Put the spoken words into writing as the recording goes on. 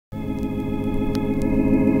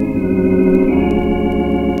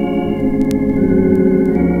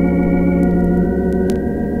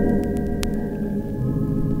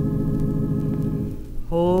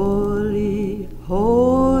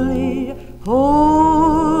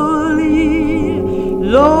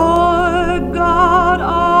Lord God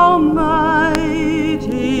Almighty,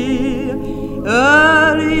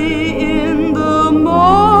 early in the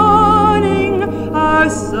morning our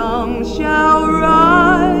song shall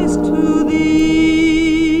rise to thee.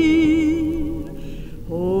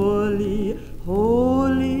 Holy,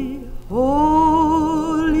 holy,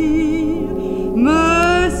 holy,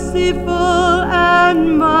 merciful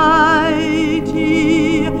and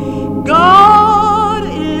mighty, God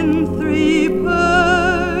in three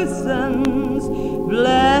persons,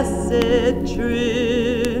 blessed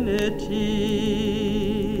Trinity.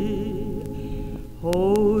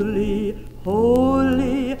 Holy,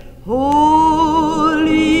 holy,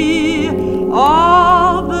 holy,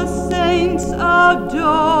 all the saints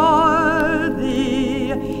adore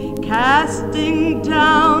thee, casting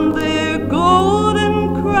down their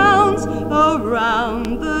golden crowns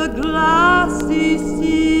around the glassy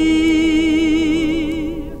sea.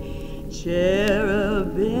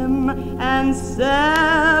 Cherubim and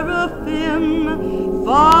seraphim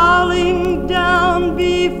falling down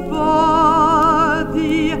before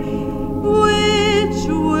thee, which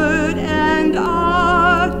word and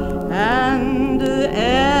art and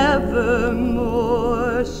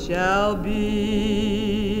evermore shall be.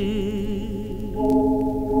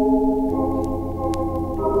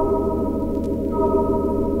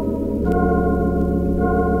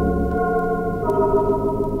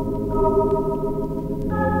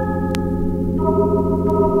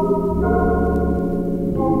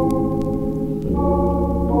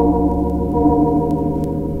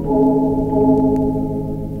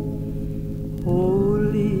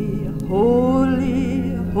 Holy,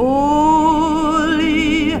 holy,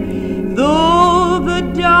 holy, though the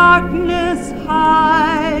darkness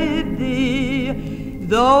hide thee,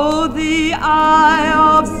 though the eye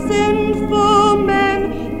of sinful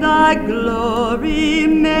men thy glory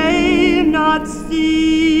may not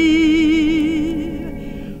see,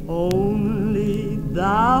 only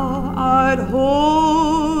thou art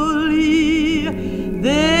holy,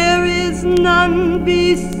 there is none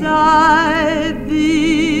beside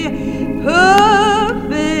thee,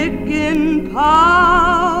 perfect in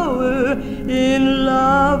power, in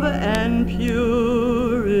love and purity.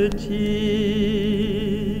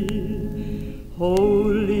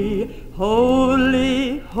 Holy,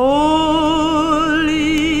 holy,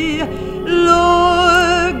 holy,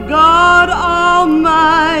 Lord God Almighty,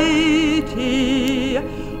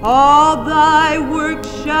 all thy works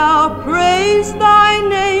shall praise thy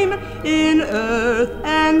name in earth